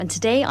And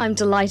today I'm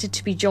delighted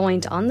to be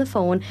joined on the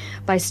phone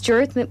by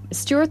Stew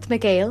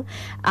MacPhail,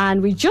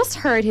 and we just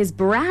heard his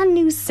brand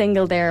new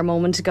single there a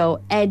moment ago,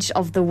 Edge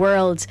of the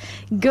World.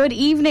 Good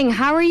evening,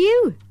 how are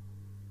you?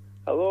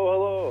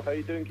 Hello, how are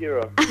you doing,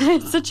 Ciara?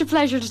 It's such a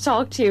pleasure to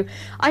talk to you.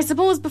 I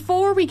suppose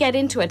before we get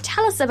into it,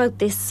 tell us about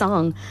this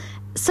song.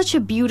 Such a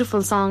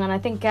beautiful song, and I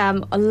think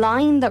a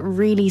line that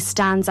really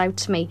stands out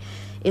to me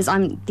is,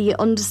 I'm the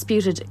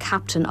undisputed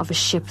captain of a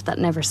ship that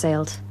never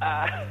sailed.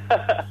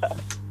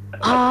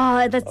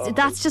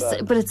 That's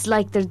just, but it's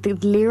like the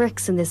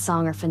lyrics in this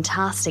song are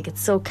fantastic.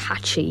 It's so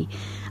catchy.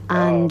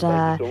 And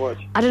thank you so much.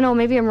 I don't know,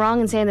 maybe I'm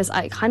wrong in saying this.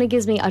 It kind of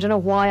gives me, I don't know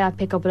why I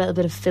pick up a little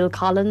bit of Phil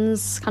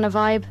Collins kind of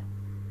vibe.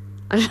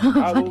 I don't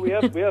know.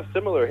 Well, we have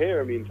similar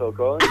hair, me and Phil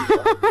Collins.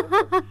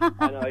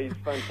 I know, he's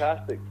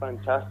fantastic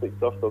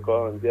stuff, Phil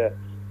Collins, yeah.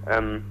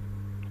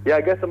 Yeah,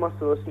 I guess I must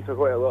have listened to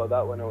quite a lot of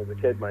that when I was a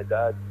kid. My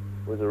dad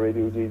was a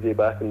radio DJ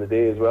back in the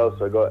day as well,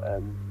 so I got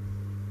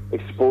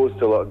exposed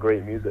to a lot of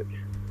great music.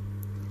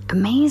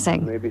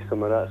 Amazing. Maybe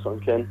some of that song,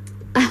 Ken.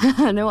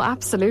 No,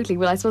 absolutely.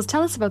 Well, I suppose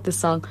tell us about this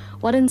song.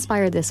 What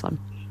inspired this one?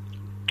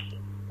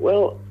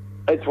 Well,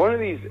 it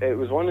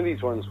was one of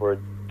these ones where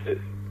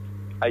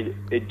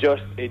it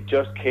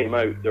just came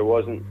out. There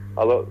wasn't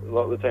a lot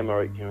of the time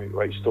I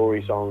write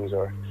story songs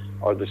or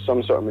there's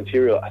some sort of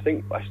material. I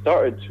think I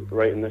started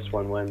writing this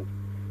one when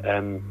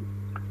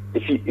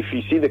if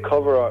you see the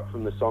cover art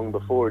from the song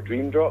before,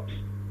 Dream Drops,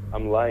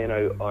 I'm lying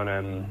out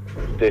on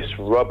this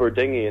rubber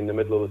dinghy in the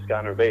middle of the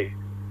Scanner Bay,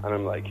 and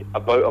I'm like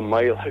about a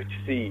mile out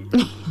to sea,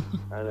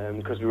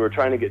 and because we were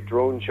trying to get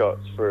drone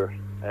shots for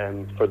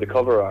the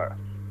cover art,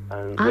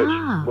 and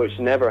which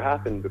never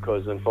happened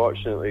because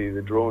unfortunately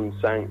the drone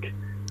sank.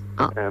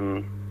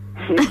 The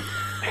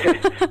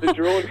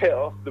drone hit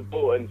off the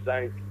boat and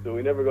sank, so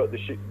we never got the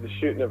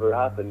shoot never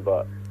happened,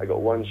 but I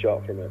got one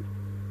shot from it.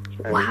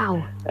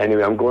 Wow.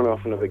 Anyway, I'm going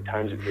off on a big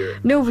tangent here.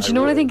 No, but you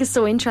know what I think is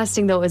so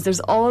interesting though is there's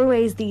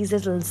always these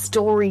little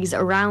stories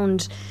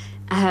around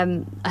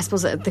I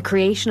suppose the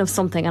creation of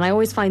something, and I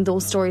always find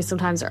those stories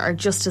sometimes are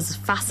just as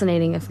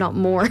fascinating, if not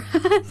more,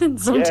 than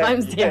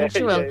sometimes the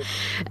actual.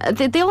 Yeah.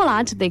 They all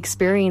add to the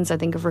experience, I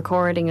think, of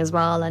recording as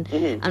well, and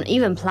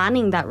even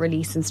planning that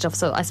release and stuff.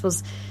 So I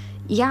suppose,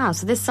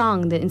 so this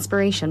song, the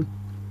inspiration.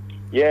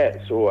 Yeah,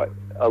 so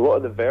a lot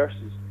of the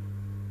verses,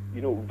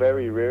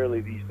 very rarely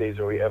these days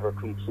are we ever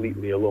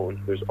completely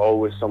alone. There's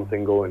always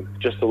something going,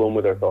 just alone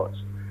with our thoughts.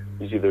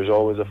 You see, there's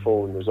always a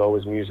phone, there's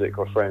always music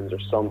or friends or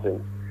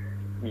something.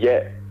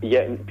 Yet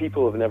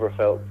people have never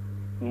felt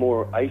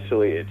more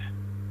isolated.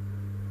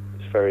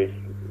 It's a very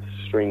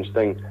strange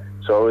thing.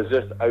 So I was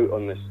just out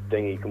on this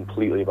dinghy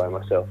completely by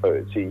myself out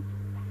at sea,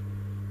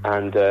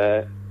 and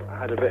I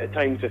had a bit of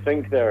time to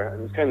think there, and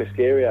it was kind of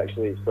scary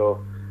actually.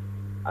 So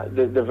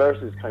the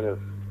verses kind of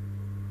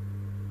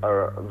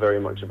are very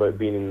much about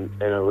being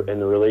in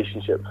a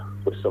relationship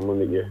with someone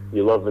that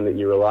you love and that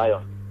you rely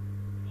on.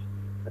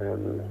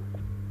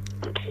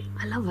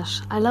 I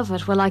love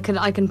it. Well, I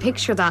can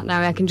picture that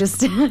now. I can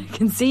just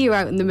can see you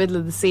out in the middle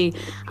of the sea.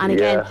 And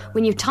again,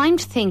 when you've time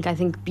to think, I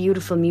think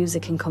beautiful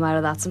music can come out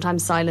of that.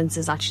 Sometimes silence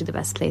is actually the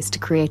best place to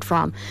create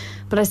from.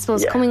 But I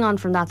suppose coming on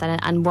from that then,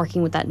 and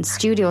working with that in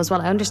studio as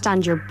well, I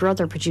understand your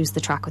brother produced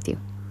the track with you.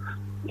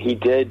 He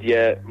did,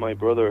 yeah. My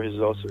brother is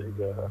also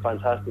a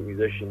fantastic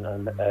musician,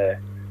 and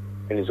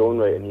in his own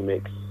right, and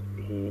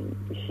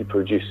he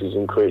produces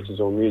and creates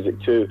his own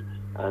music too.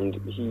 And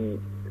he,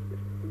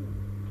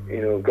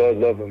 God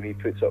love him, he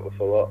puts up with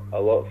a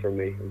lot for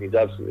me, and he's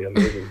absolutely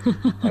amazing.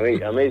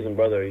 Amazing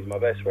brother. He's my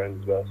best friend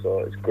as well, so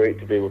it's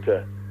great to be able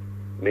to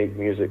make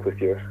music with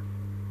your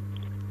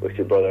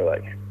brother.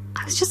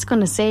 I was just going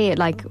to say,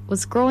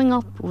 was growing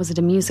up, was it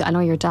a music? I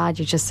know your dad,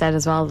 you just said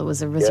as well, that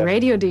was a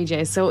radio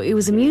DJ, so it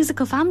was a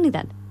musical family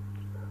then.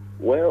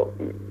 Well,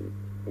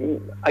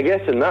 I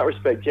guess in that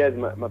respect,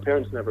 my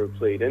parents never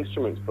played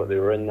instruments, but they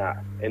were in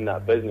that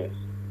business,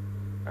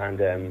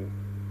 and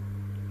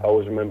I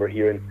always remember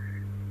hearing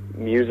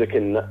music,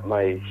 and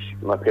my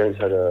parents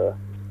had a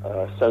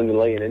sound and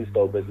lighting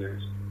install business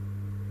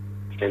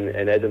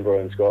in Edinburgh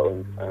in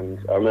Scotland, and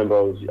I remember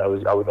I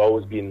would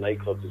always be in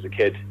nightclubs as a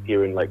kid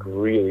hearing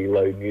really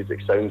loud music,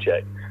 sound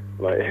check.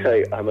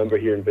 I remember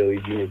hearing Billie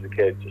Jean as a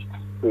kid, just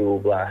full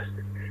blast,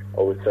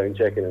 always sound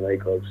checking in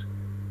nightclubs.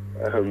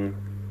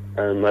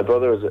 And my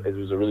brother was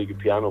a really good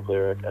piano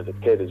player as a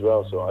kid as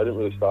well, so I didn't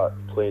really start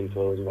playing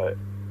until I was about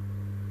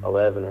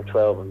 11 or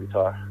 12 on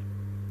guitar.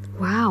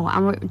 Wow.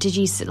 And did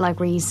you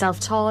were you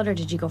self-taught, or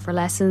did you go for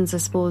lessons, I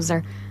suppose?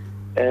 Or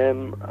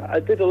I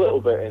did a little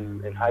bit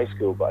in high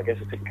school, but I guess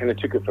I kind of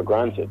took it for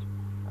granted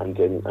and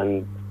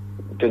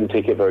didn't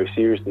take it very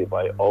seriously.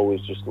 But I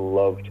always just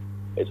loved.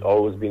 It's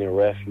always been a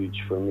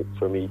refuge for me.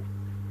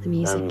 The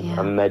music,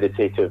 a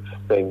meditative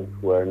thing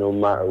where no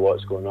matter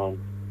what's going on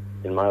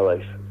in my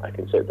life, I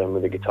can sit down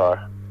with a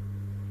guitar,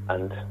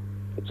 and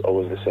it's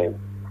always the same.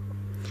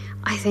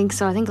 I think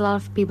so. I think a lot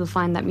of people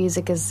find that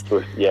music is...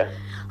 Yeah.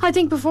 I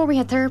think before we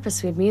had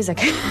therapists, we had music.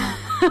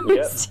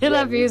 We still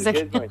have music.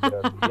 Is my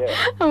therapy,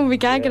 yeah. And when we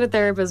can't get a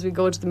therapist, we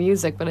go to the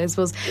music. But I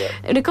suppose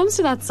when it comes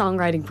to that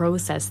songwriting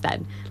process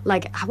then,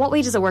 like, what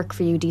way does it work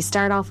for you? Do you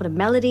start off with a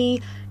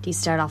melody? Do you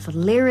start off with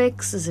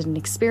lyrics? Is it an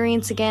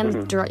experience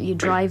again? You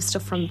drive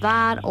stuff from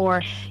that?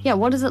 Or,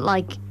 what is it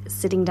like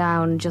sitting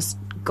down, just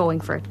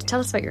going for it? Tell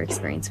us about your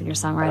experience when you're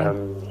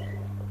songwriting.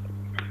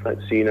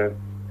 Let's see now.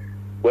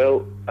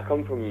 Well, I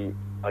come from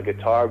a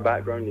guitar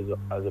background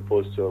as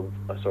opposed to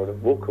a sort of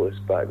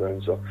vocalist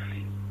background, so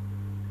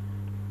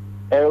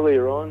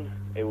earlier on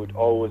it would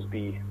always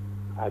be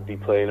I'd be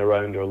playing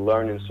around or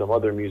learning some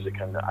other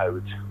music, and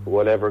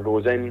whatever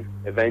goes in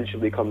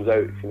eventually comes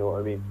out, if you know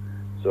what I mean.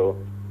 So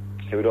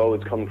it would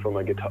always come from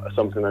a guitar,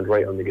 something I'd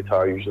write on the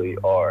guitar usually,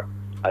 or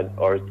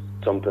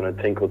something I'd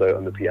tinkled out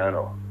on the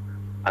piano,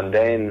 and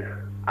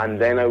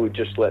then I would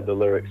just let the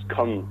lyrics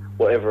come,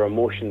 whatever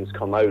emotions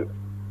come out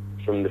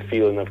from the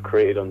feeling I've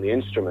created on the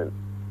instrument.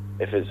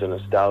 If it's a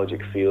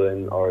nostalgic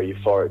feeling or a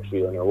euphoric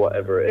feeling or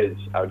whatever it is,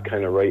 I would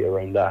kind of write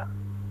around that.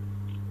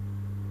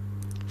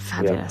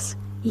 Fabulous.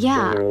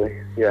 Yeah.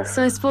 Generally, yeah.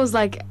 So I suppose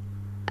like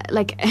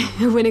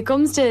when it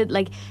comes to,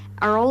 like,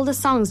 are all the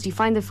songs, do you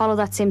find they follow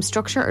that same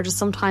structure, or just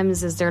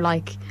sometimes is there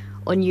like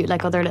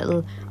other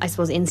little, I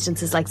suppose,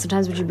 instances, like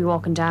sometimes would you be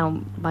walking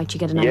down, might you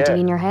get an idea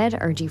in your head,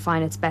 or do you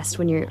find it's best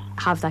when you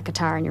have that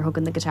guitar and you're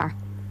hugging the guitar?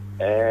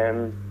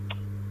 As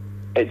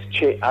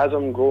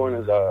I'm growing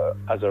as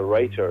a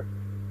writer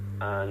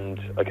and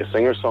like a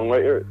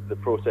singer-songwriter, the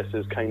process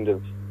is kind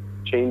of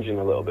changing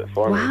a little bit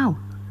for me. Wow.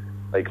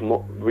 Like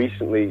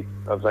recently,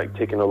 I've like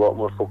taken a lot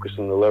more focus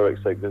on the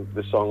lyrics. Like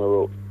the song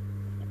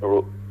I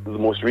wrote the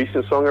most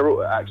recent song I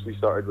wrote. It actually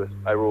started with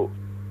I wrote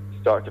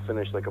start to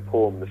finish like a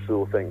poem, the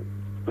full thing,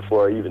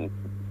 before I even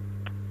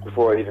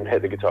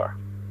hit the guitar.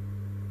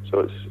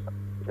 So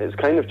it's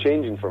kind of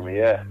changing for me.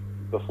 Yeah,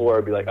 before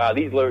I'd be like,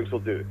 these lyrics will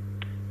do,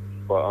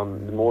 but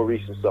the more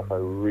recent stuff I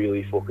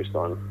really focused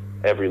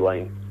on every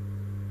line.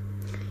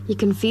 You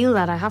can feel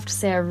that. I have to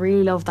say, I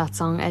really love that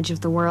song, Edge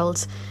of the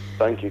World.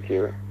 Thank you,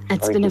 Ciara.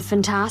 It's been a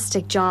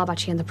fantastic job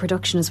actually in the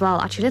production as well.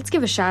 Actually, let's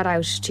give a shout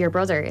out to your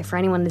brother. If for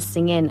anyone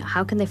listening in,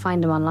 how can they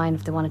find him online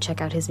if they want to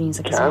check out his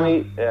music as well?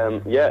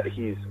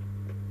 Cammy,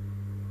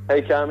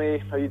 hey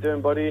Cammy, how you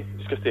doing, buddy?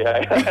 Just gonna say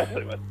hi. It's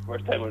like my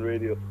first time on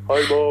radio.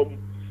 Hi, Mom.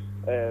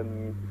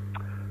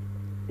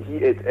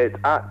 It's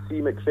at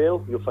Stew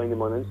MacPhail. You'll find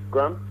him on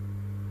Instagram.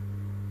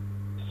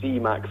 Stew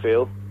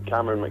MacPhail,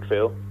 Cameron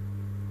MacPhail,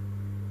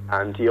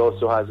 and he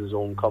also has his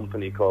own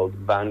company called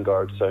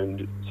Vanguard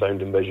Sound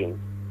and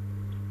Vision.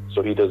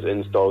 So he does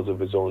installs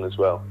of his own as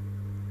well.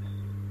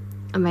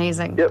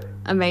 Amazing. Yep.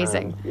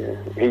 Amazing.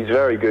 He's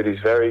very good. He's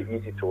very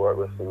easy to work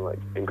with and like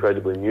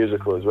incredibly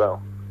musical as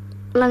well.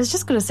 Well, I was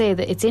just going to say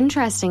that it's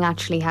interesting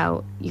actually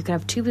how you can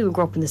have two people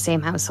grow up in the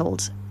same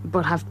household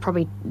but have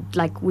probably,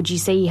 like, would you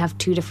say you have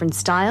two different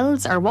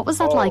styles? Or what was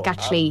that like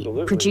actually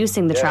absolutely.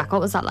 Producing the track? What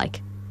was that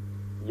like?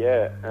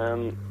 Yeah,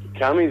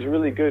 Cammy's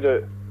really good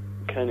at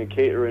kind of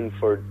catering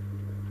for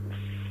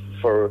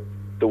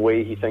the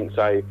way he thinks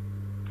I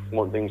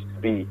want things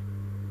to be,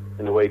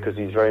 in a way, because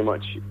he's very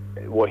much,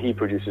 what he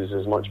produces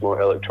is much more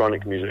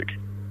electronic music.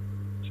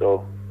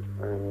 So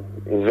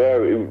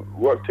we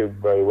work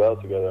very well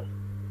together,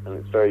 and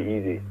it's very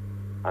easy.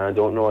 And I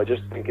don't know, I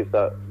just think it's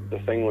that the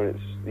thing when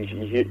you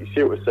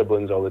see it with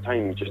siblings all the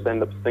time, you just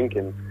end up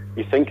thinking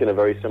in a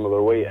very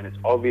similar way, and it's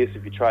obvious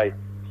if you try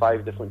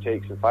 5 different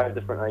takes and 5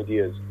 different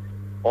ideas,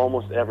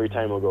 almost every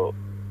time we'll go,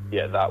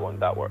 yeah, that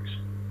works.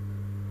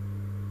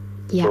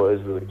 Yeah. So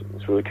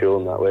it's really cool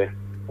in that way.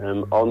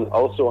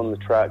 Also on the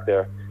track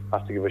there, I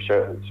have to give a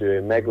shout out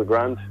to Meg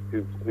Legrand,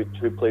 who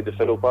played the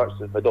fiddle parts,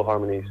 the fiddle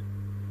harmonies,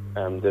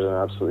 did an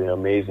absolutely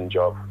amazing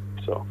job.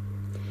 So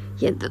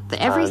yeah,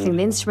 everything,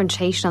 the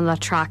instrumentation on that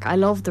track, I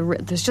love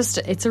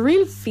it's a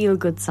real feel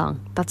good song.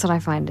 That's what I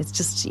find. It's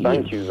just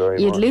thank you very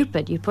much. You'd loop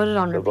it, you'd put it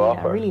on repeat.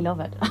 I really love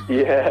it.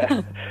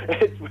 Yeah,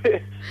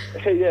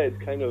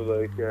 it's kind of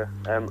like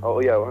I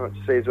want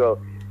to say as well,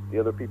 the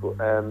other people.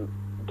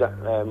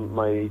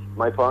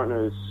 My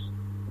partner's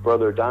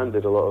brother Dan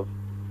did a lot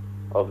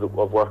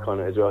of work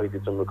on it as well. He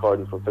did some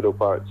recording for fiddle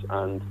parts,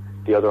 and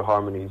the other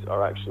harmonies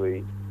are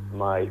actually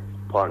my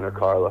partner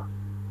Carla.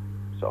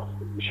 So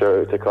shout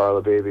out to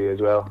Carla baby as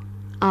well.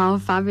 Oh,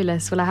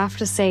 fabulous. Well, I have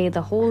to say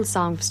the whole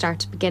song from start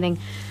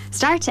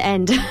to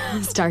end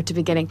start to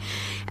beginning,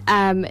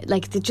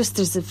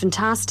 there's a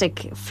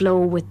fantastic flow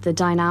with the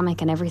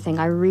dynamic and everything.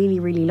 I really,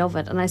 really love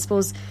it. And I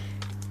suppose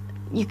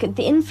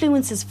the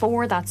influences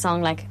for that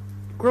song, like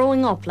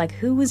growing up, like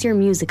who was your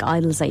music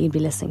idols that you'd be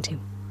listening to?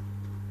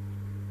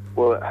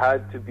 Well, it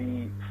had to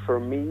be, for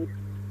me,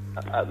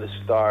 at the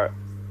start,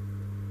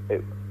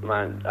 I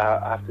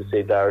have to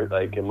say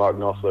Mark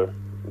Knopfler,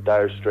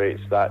 Dire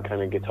Straits, that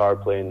kind of guitar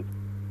playing.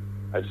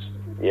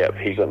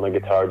 He's like my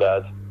guitar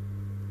dad.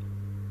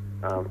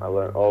 I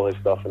learned all his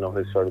stuff and all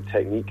his sort of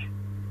technique.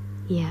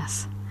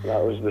 Yes.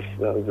 That was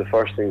the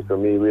first thing for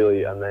me,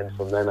 really, and then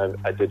from then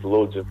I did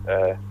loads of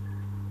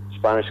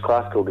Spanish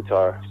classical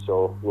guitar,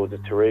 so loads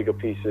of Tarrega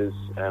pieces,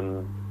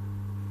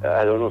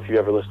 I don't know if you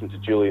ever listened to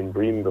Julian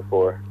Bream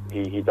before.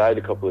 He died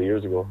a couple of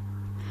years ago.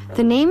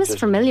 The name is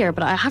familiar,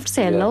 but I have to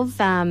say I love,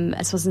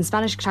 I suppose in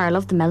Spanish guitar, I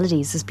love the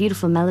melodies. There's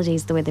beautiful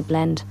melodies, the way they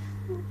blend.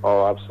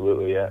 Oh,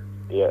 absolutely, yeah.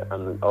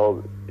 And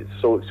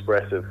it's so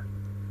expressive.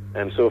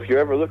 And so if you're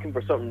ever looking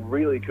for something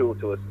really cool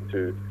to listen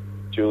to,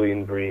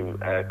 Julian Bream,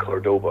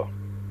 Cordoba.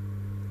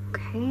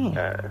 Okay.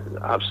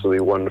 Absolutely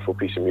wonderful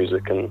piece of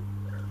music, and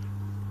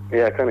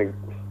yeah,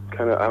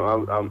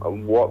 I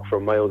walk for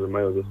miles and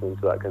miles listening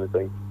to that kind of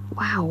thing.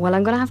 Wow, well,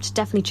 I'm going to have to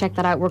definitely check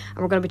that out. We're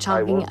going to be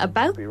talking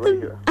about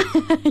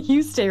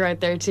you stay right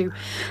there too.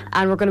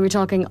 And we're going to be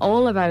talking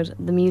all about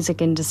the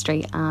music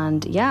industry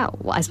and,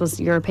 I suppose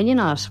your opinion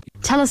on it.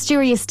 Tell us, Stu,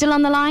 are you still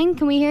on the line?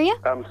 Can we hear you?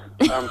 I'm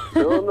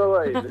still on the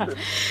line.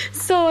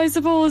 So I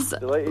suppose...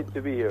 Delighted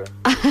to be here.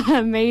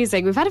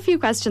 Amazing. We've had a few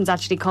questions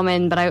actually come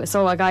in, but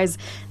guys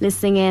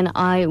listening in,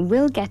 I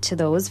will get to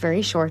those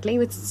very shortly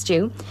with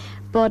Stu.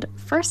 But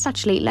first,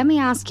 actually, let me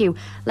ask you,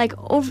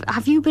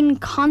 have you been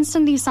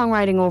constantly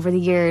songwriting over the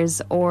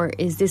years, or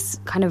is this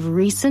kind of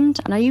recent?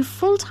 And are you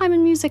full-time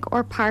in music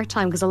or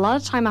part-time? Because a lot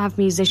of time I have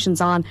musicians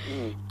on,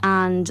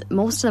 and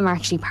most of them are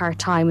actually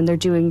part-time, and they're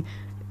doing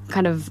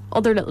kind of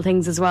other little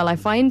things as well. I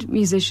find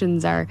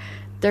musicians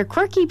they're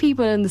quirky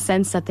people in the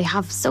sense that they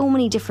have so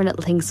many different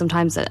little things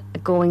sometimes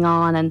going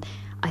on, and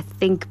I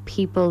think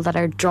people that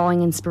are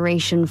drawing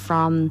inspiration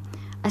from,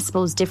 I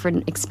suppose,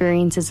 different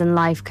experiences in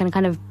life can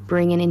kind of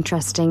bring an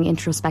interesting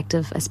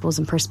introspective, I suppose,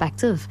 and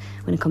perspective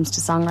when it comes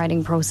to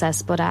songwriting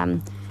process. But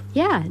are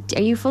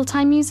you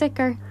full-time music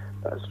or?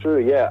 That's true.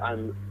 Yeah,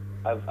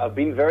 I've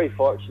been very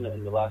fortunate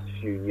in the last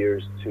few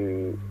years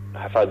to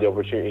have had the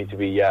opportunity to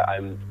be.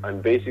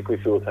 I'm basically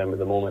full-time at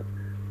the moment,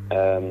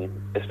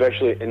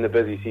 especially in the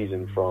busy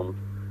season from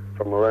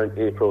around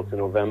April to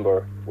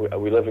November.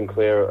 We live in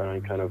Clare,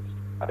 and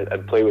I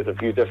play with a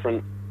few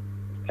different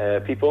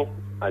people.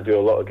 I do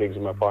a lot of gigs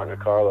with my partner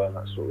Carla, and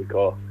that's what we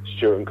call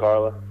Stuart and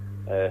Carla,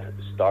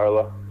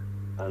 Starla,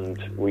 and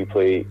we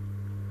play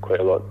quite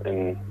a lot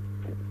in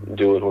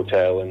Doolin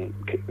Hotel and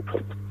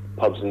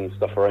pubs and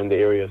stuff around the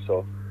area.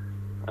 So,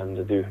 and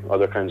I do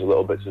other kinds of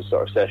little bits of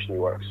sort of session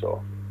work.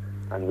 So,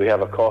 and we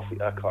have a coffee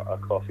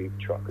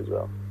truck as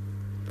well.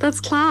 That's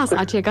class.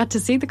 Actually, I got to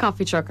see the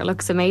coffee truck. It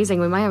looks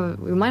amazing. We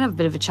might have a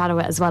bit of a chat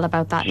as well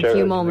about that in a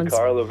few moments. The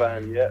Carla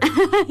van, yeah.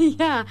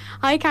 Yeah.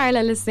 Hi,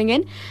 Carla, listening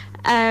in.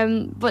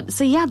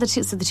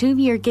 The two of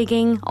you are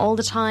gigging all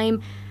the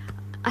time.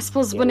 I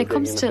suppose when it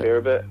comes to a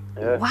fair bit,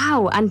 yeah.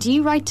 Wow. And do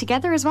you write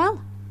together as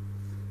well?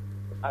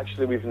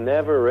 Actually, we've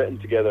never written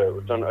together.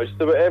 We've done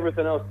just about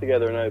everything else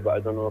together now, but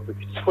I don't know if we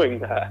could swing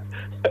that.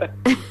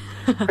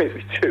 Might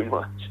be too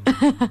much.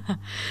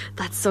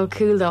 That's so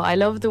cool, though. I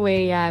love the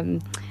way,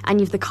 and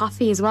you've the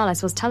coffee as well. I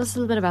suppose tell us a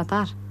little bit about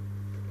that.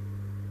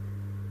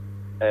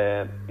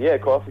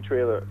 Coffee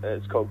trailer.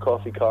 It's called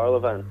Coffee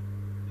Caravan.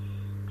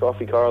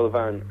 Coffee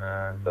Caravan.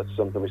 That's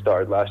something we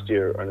started last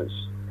year, and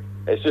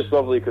it's just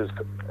lovely because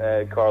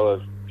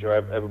Carla,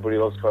 everybody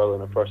loves Carla,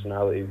 and her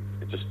personality,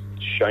 it just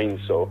shines.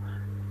 So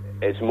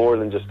it's more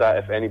than just that.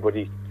 If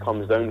anybody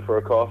comes down for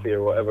a coffee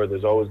or whatever,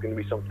 there's always going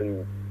to be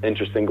something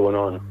interesting going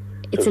on.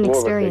 It's an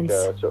experience.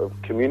 Of a sort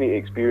of community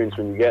experience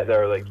when you get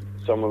there. Like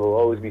someone will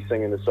always be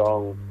singing a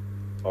song,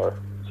 or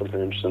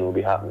something interesting will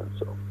be happening.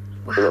 So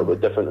it's a little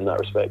bit different in that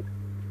respect.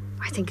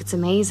 I think it's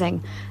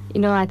amazing.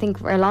 I think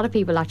for a lot of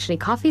people, actually,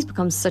 coffee's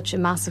become such a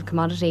massive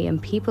commodity,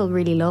 and people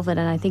really love it.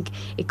 And I think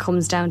it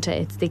comes down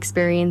to it's the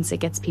experience.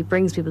 It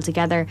brings people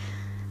together.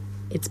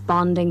 It's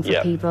bonding for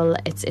people.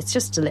 It's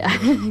just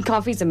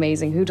coffee's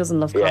amazing. Who doesn't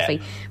love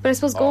coffee? But I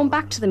suppose going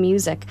back to the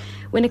music,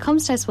 when it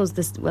comes to I suppose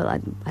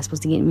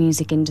the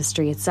music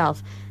industry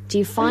itself, do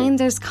you find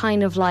there's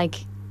kind of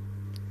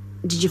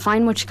did you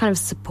find much kind of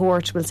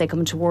support, we'll say,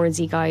 coming towards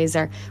you guys,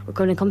 or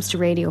when it comes to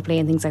radio play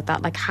and things like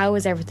that? Like, how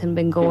has everything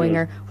been going,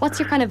 or what's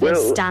your kind of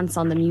stance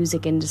on the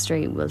music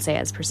industry, we'll say,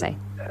 as per se?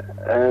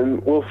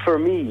 Well, for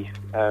me,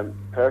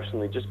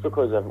 personally, just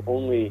because I've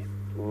only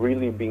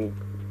really been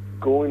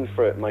going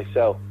for it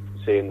myself,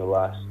 say, in the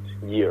last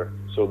year.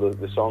 So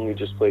the song you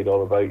just played,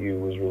 All About You,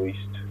 was released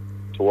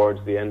towards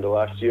the end of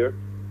last year.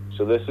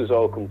 So this is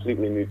all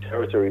completely new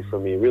territory for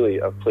me,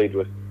 really. I've played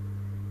with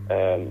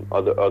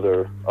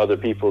other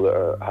people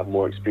that have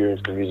more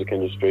experience in the music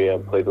industry.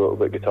 I've played a little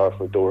bit guitar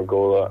for Dora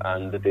Gola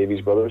and the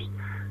Davies Brothers,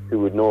 who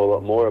would know a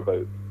lot more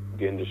about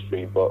the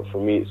industry. But for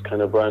me, it's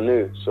kind of brand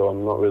new, so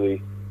I'm not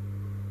really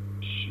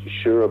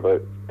sure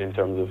about in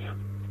terms of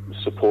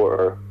support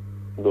or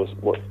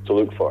what to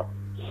look for.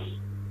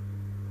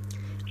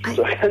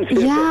 So I can't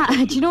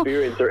say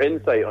experience or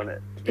insight on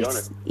it, to be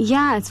honest.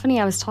 Yeah, it's funny.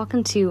 I was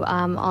talking to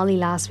Ollie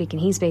last week, and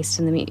he's based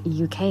in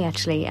the UK,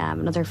 actually,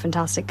 another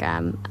fantastic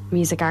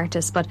music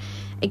artist. But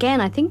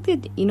again, I think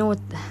that,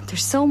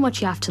 there's so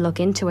much you have to look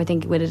into, I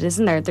think, with it,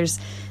 isn't there? There's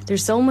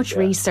so much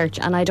research,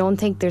 and I don't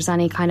think there's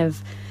any kind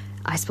of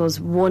I suppose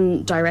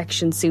one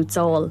direction suits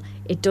all.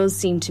 It does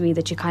seem to me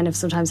that you kind of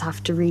sometimes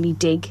have to really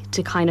dig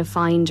to kind of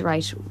find,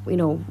 right, you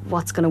know,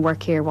 what's going to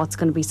work here, what's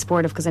going to be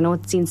supportive, because I know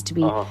it seems to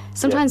be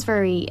sometimes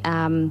very,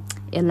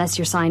 unless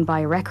you're signed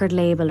by a record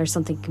label or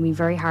something, it can be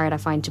very hard, I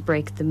find, to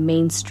break the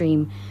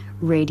mainstream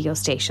radio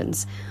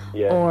stations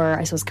or,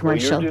 I suppose,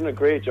 commercial. Well, you're doing a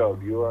great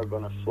job. You are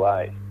going to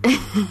fly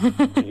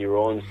in your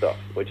own stuff,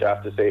 which I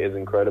have to say is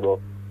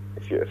incredible.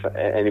 If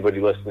anybody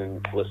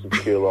listening listens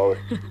to Ciara Lawless,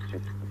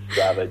 she's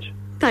savage.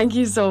 Thank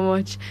you so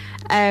much.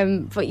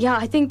 But yeah,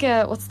 I think,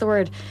 what's the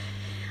word?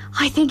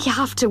 I think you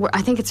have to,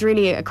 I think it's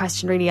really a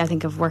question, really, I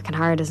think, of working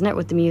hard, isn't it,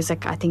 with the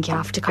music? I think you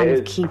have to kind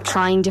of keep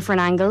trying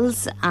different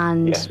angles.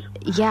 And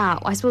yeah,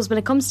 I suppose when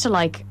it comes to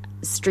like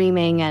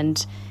streaming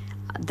and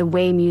the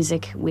way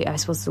music, I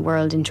suppose the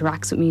world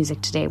interacts with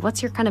music today,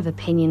 what's your kind of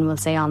opinion, we'll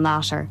say, on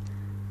that? Or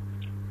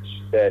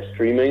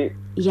streaming?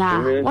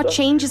 Yeah. Streaming what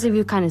changes have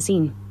you kind of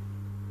seen?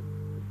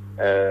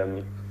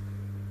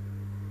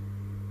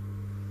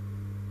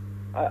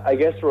 I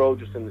guess we're all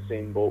just in the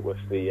same boat with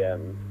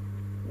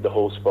the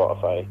whole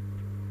Spotify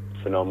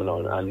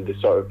phenomenon and the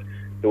sort of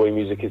the way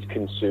music is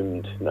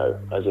consumed now,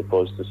 as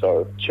opposed to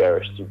sort of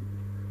cherished.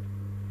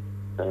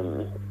 I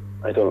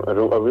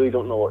really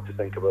don't know what to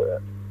think about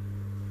it.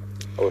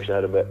 I wish I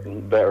had a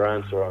better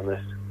answer on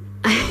this.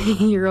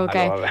 You're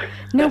okay.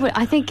 No, but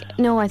I think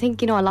you know,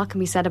 a lot can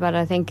be said about it.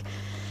 I think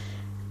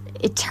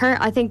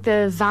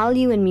the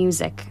value in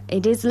music,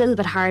 it is a little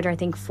bit harder, I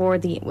think, for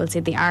the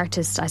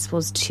artist, I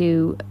suppose,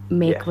 to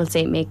make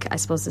I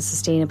suppose a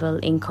sustainable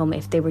income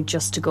if they were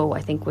just to go,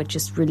 I think, with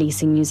just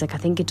releasing music. I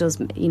think it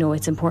does, you know,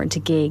 it's important to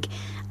gig,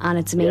 and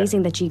it's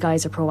amazing that you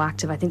guys are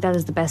proactive. I think that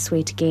is the best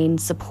way to gain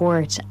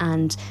support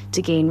and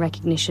to gain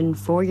recognition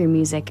for your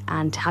music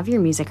and to have your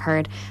music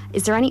heard.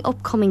 Is there any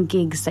upcoming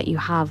gigs that you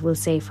have, we'll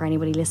say, for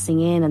anybody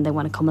listening in and they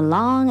want to come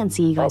along and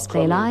see you guys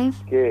play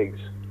live? Gigs.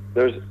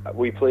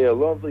 We play a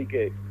lovely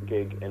gig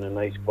in a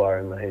nice bar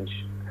in Lahinch.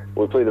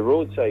 We play the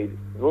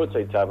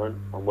roadside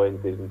tavern on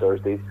Wednesdays and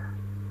Thursdays.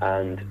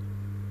 And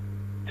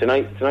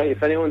tonight,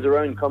 if anyone's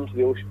around, come to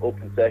the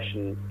open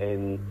session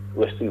in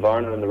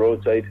Listonvarna on the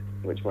roadside,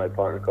 which my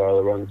partner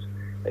Carla runs.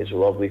 It's a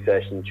lovely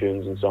session,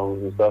 tunes and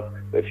songs and stuff.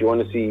 But if you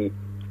want to see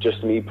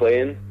just me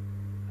playing,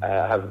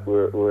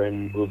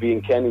 we'll be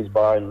in Kenny's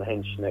bar in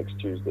Lahinch next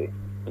Tuesday.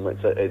 And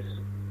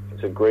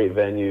it's a great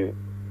venue.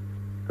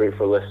 Great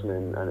for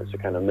listening, and it's a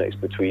kind of mix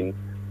between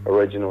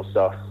original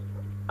stuff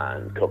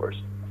and covers.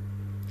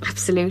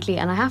 Absolutely,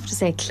 and I have to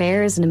say,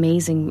 Clare is an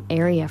amazing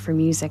area for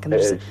music, and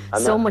there's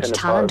so much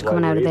talent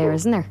coming out of there,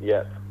 isn't there?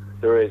 Yeah,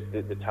 there is.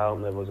 The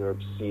talent levels are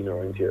obscene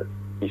around here.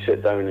 You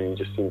sit down and it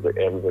just seems like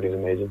everybody's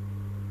amazing.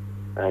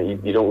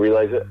 You don't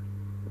realise it,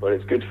 but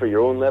it's good for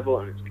your own level,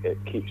 and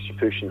it keeps you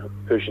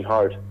pushing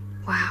hard.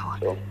 Wow.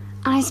 So.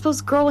 And I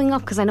suppose growing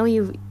up, because I know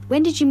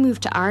when did you move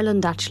to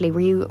Ireland actually?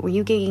 Were you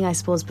gigging, I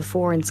suppose,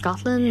 before in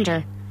Scotland,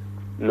 or?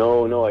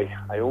 No,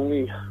 I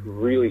only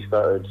really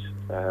started,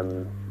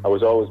 I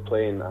was always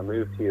playing. I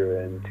moved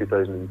here in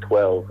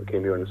 2012. I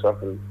came here on a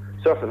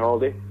surfing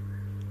holiday,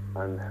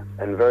 and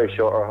in very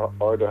short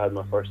order I had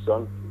my first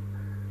son,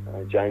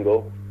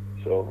 Django,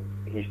 so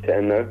he's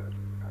 10 now,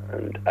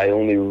 and I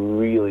only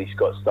really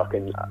got stuck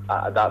in,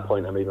 at that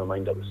point I made my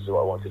mind up, this is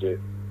what I want to do,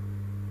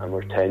 and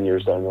we're 10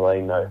 years down the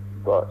line now.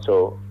 But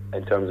so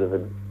in terms of,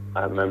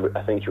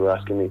 I think you were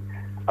asking me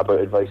about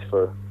advice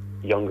for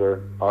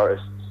younger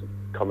artists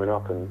coming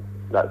up and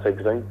that type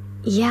of thing.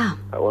 Yeah.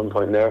 At one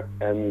point there,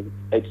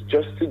 it's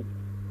just to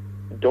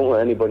don't let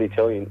anybody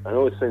tell you. I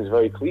know it sounds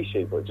very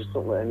cliche, but just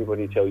don't let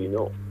anybody tell you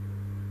no,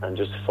 and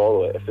just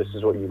follow it. If this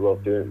is what you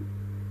love doing,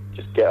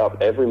 just get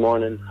up every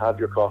morning, have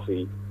your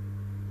coffee,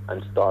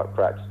 and start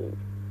practicing.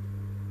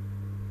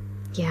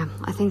 Yeah,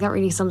 I think that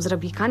really sums it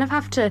up. You kind of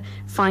have to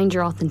find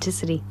your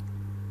authenticity.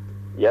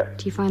 Yeah.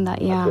 Do you find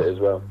that? Yeah. That's it as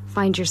well.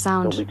 Find your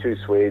sound. Don't be too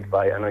swayed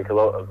by it. And like a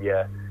lot of,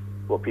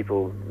 what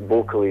people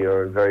vocally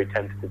are very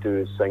tempted to do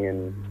is sing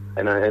in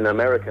an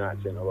American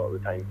accent a lot of the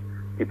time.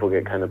 People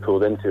get kind of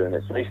pulled into, and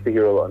it's nice to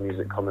hear a lot of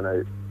music coming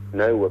out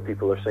now where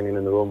people are singing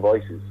in their own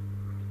voices.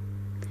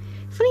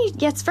 Funny,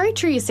 yeah, it's very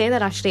true you say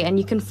that actually, and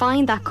you can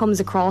find that comes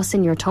across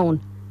in your tone.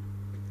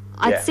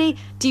 I'd say,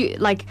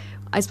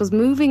 I suppose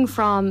moving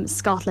from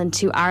Scotland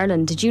to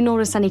Ireland, did you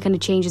notice any kind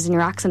of changes in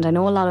your accent? I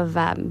know a lot of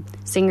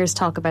singers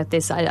talk about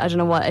this. I don't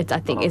know what I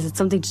think. Is it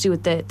something to do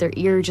with their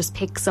ear just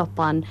picks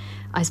up on,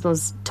 I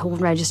suppose, tone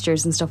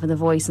registers and stuff in the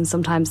voice, and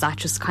sometimes that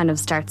just kind of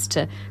starts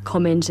to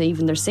come into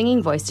even their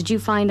singing voice. Did you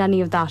find any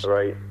of that?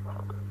 Right.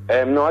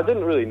 No, I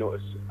didn't really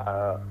notice.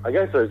 I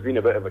guess there's been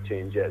a bit of a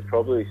change. Yeah, it's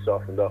probably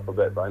softened up a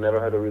bit, but I never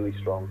had a really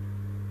strong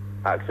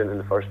accent in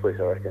the first place,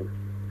 I reckon.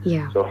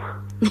 Yeah. So,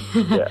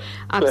 yeah.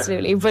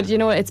 Absolutely. But you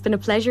know what, it's been a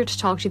pleasure to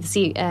talk to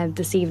you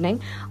this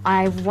evening.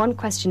 I have one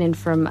question in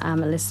from a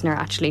listener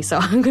actually, so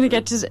I'm going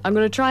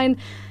to try and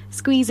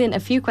squeeze in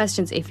a few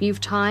questions if you've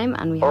time,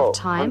 and we have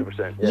time.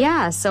 100%,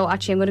 yeah. So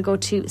actually I'm going to go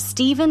to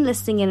Stephen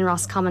listening in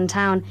Roscommon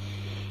Town.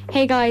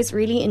 Hey guys,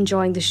 really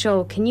enjoying the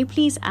show. Can you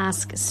please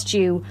ask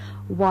Stew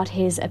what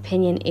his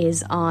opinion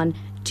is on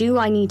do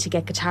I need to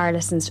get guitar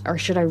lessons, or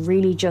should I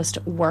really just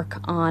work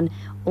on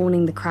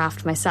owning the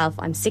craft myself?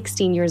 I'm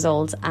 16 years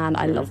old and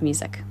I love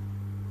music.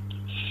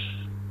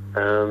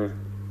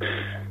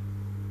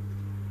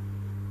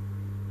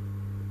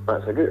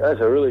 That's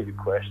a really good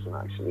question,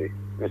 actually.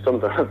 It's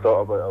something I've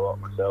thought about a lot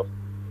myself.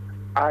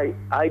 I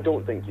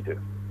don't think you do.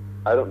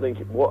 I think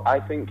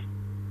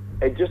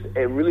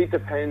it really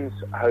depends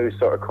how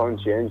sort of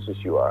conscientious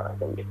you are. I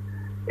think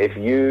if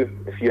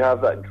you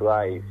have that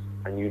drive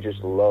and you just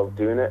love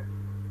doing it,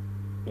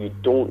 you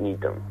don't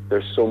need them.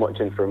 There's so much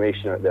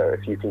information out there.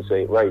 If you can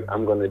say, right,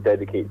 I'm going to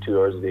dedicate 2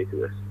 hours a day to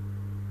this,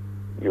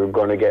 you're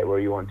going to get where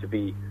you want to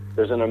be.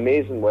 There's an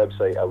amazing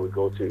website I would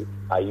go to.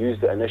 I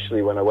used it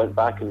initially when I went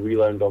back and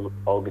relearned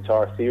all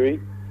guitar theory.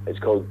 It's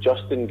called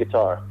Justin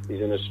Guitar.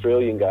 He's an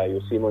Australian guy.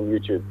 You'll see him on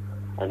YouTube,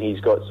 and he's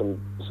got some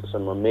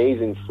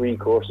amazing free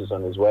courses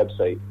on his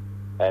website,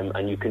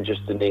 and you can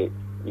just donate.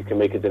 You can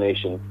make a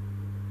donation.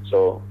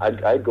 So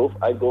I'd go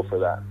for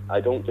that. I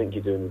don't think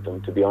you do need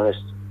them, to be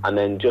honest. And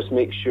then just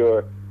make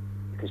sure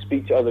you can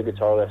speak to other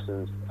guitar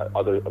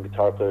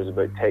guitar players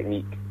about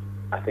technique.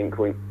 I think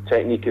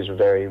technique is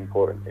very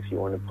important if you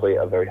want to play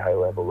at a very high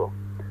level, though.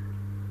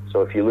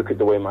 So if you look at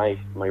the way my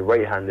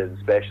right hand is,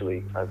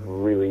 especially, I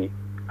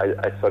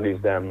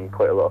studied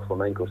quite a lot of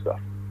flamenco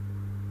stuff.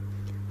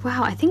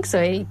 Wow, I think so.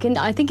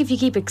 I think if you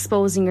keep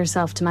exposing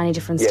yourself to many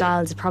different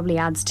styles, it probably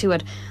adds to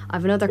it. I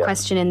have another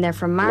question in there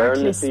from Mark.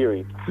 Learn the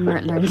theory.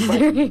 Learn the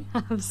theory,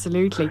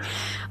 absolutely.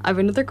 I have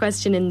another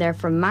question in there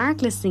from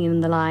Mark, listening in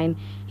the line.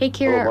 Hey,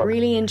 Ciara,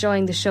 really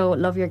enjoying the show.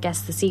 Love your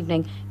guest this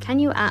evening. Can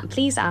you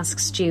please ask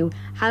Stew,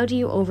 how do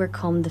you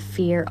overcome the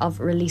fear of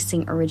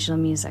releasing original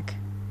music?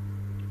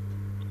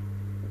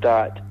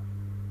 That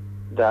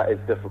is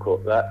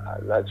difficult.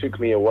 That took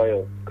me a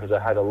while, because I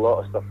had a lot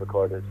of stuff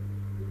recorded.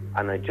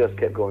 And I just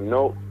kept going,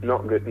 no,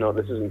 not good, no,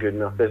 this isn't good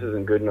enough, this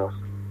isn't good enough.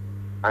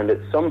 And at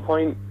some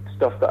point,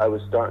 stuff that I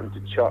was starting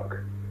to chuck,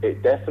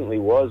 it definitely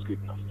was good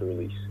enough to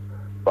release.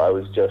 But I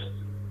was just,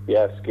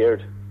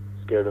 scared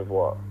of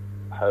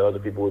how other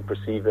people would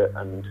perceive it.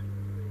 And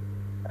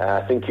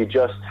I think you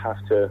just have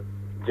to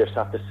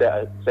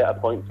set a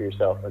point for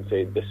yourself and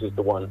say, this is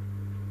the one,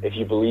 if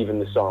you believe in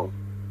the song.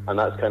 And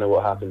that's kind of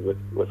what happened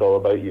with All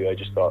About You. I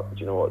just thought,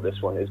 you know what,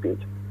 this one is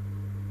good.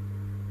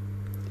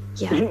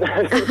 Yeah.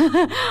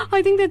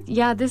 I think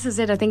that, this is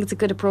it. I think it's a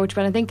good approach,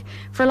 but I think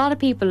for a lot of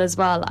people as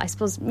well, I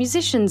suppose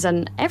musicians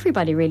and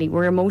everybody really,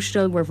 we're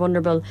emotional, we're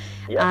vulnerable,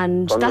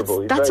 and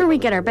that's where we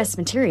get our best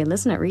material,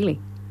 isn't it, really?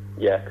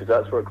 Yeah, because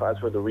that's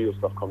where the real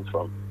stuff comes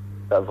from,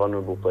 that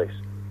vulnerable place.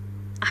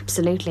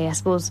 Absolutely. I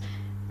suppose,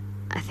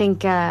 I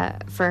think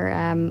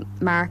for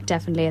Mark,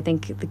 definitely, I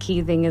think the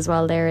key thing as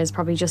well there is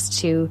probably just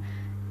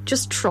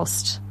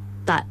trust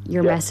that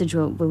your message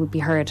will be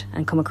heard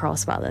and come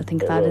across well. I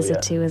think that is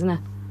it too, isn't it?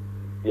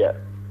 Yeah.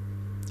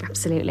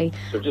 Absolutely.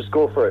 So just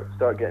go for it.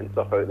 Start getting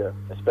stuff out there,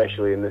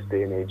 especially in this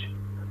day and age.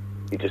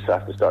 You just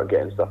have to start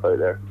getting stuff out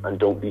there, and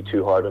don't be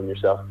too hard on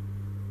yourself.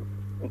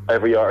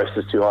 Every artist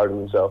is too hard on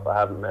himself. I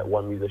haven't met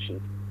one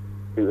musician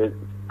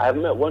I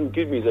haven't met one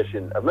good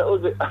musician. I've met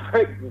loads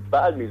of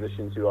bad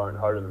musicians who aren't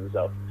hard on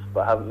themselves,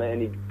 but I haven't met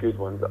any good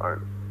ones that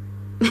aren't.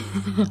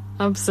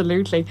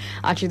 Absolutely.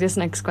 Actually, this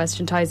next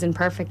question ties in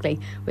perfectly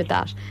with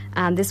that.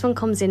 And this one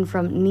comes in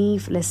from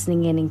Neve,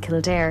 listening in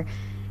Kildare.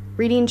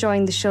 Really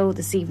enjoying the show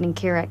this evening,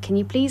 Ciara. Can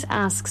you please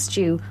ask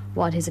Stew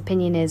what his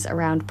opinion is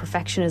around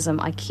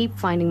perfectionism? I keep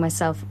finding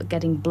myself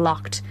getting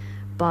blocked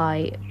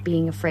by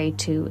being afraid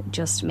to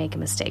just make a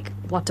mistake.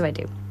 What do I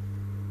do?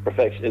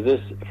 Perfection. Is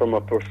this from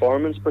a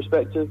performance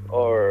perspective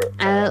or?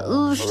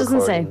 She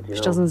doesn't say.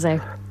 She doesn't say.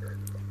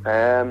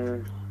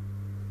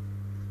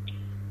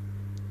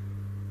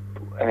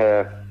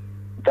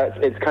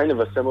 It's kind of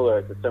a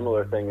similar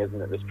thing,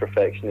 isn't it? This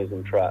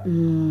perfectionism trap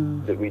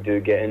that we do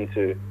get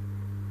into.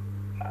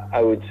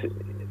 I would,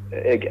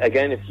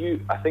 again,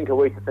 I think a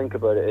way to think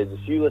about it is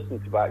if you listen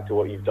back to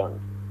what you've done,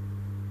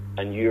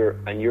 and you're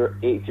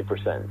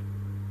 80%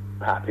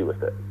 happy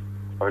with it,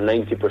 or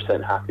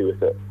 90% happy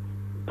with it,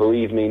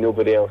 believe me,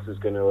 nobody else is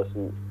going to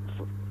listen.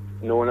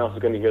 No one else is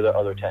going to hear that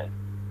other 10.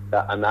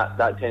 That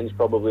 10's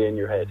probably in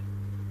your head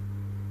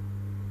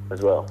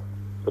as well.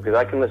 Because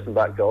I can listen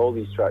back to all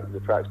these tracks, the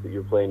tracks that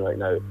you're playing right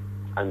now,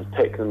 and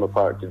pick them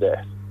apart to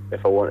death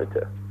if I wanted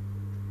to.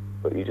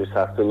 But you just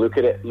have to look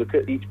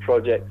at each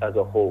project as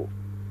a whole,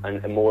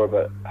 and more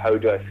about how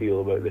do I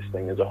feel about this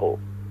thing as a whole.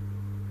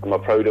 Am I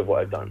proud of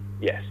what I've done?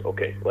 Yes,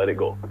 okay, let it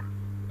go. It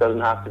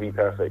doesn't have to be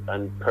perfect,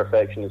 and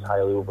perfection is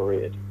highly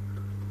overrated.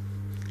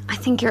 I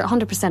think you're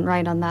 100%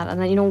 right on that.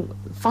 And,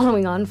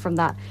 following on from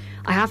that,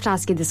 I have to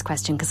ask you this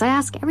question, because I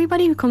ask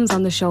everybody who comes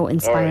on the show,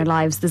 Inspired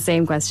Lives, the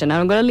same question. And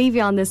I'm going to leave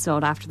you on this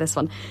note after this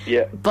one.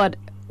 Yeah. But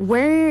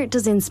where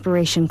does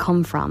inspiration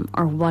come from,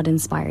 or what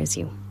inspires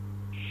you?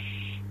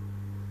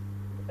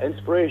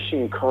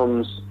 Inspiration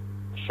comes,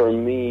 for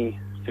me,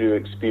 through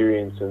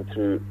experience and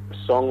through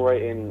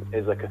songwriting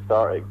is a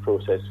cathartic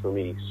process for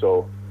me.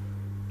 So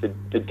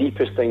the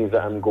deepest things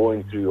that I'm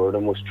going through, or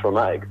the most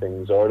traumatic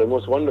things, or the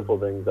most wonderful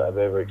things that I've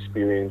ever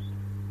experienced,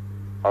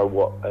 are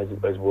what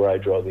is where I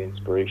draw the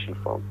inspiration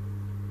from,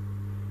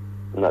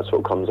 and that's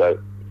what comes out.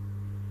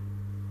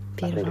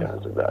 Beautiful. I think I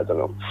answered that. I don't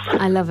know.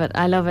 I love it.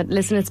 I love it.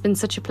 Listen, it's been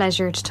such a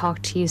pleasure to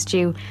talk to you,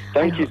 Stew.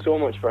 Thank you so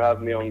much for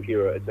having me on,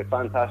 Ciara. It's a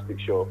fantastic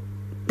show.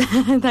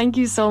 Thank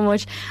you so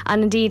much.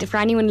 And indeed, for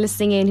anyone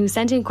listening in who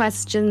sent in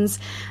questions,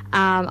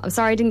 I'm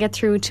sorry I didn't get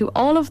through to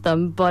all of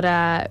them, but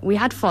we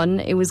had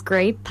fun. It was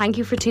great. Thank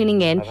you for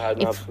tuning in. I've had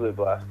an absolute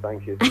blast.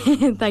 Thank you.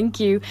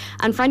 Thank you.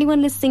 And for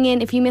anyone listening in,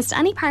 if you missed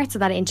any parts of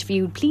that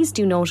interview, please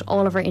do note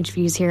all of our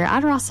interviews here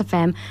at Ross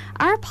FM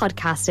are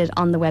podcasted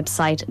on the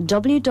website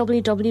www.rossfm.ie,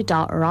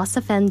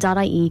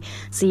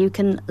 so you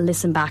can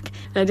listen back.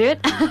 Did I do it?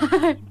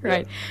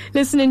 Right.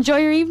 Listen, enjoy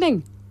your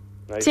evening.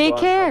 Nice Take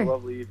one. care. Have a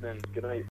lovely evening. Good night.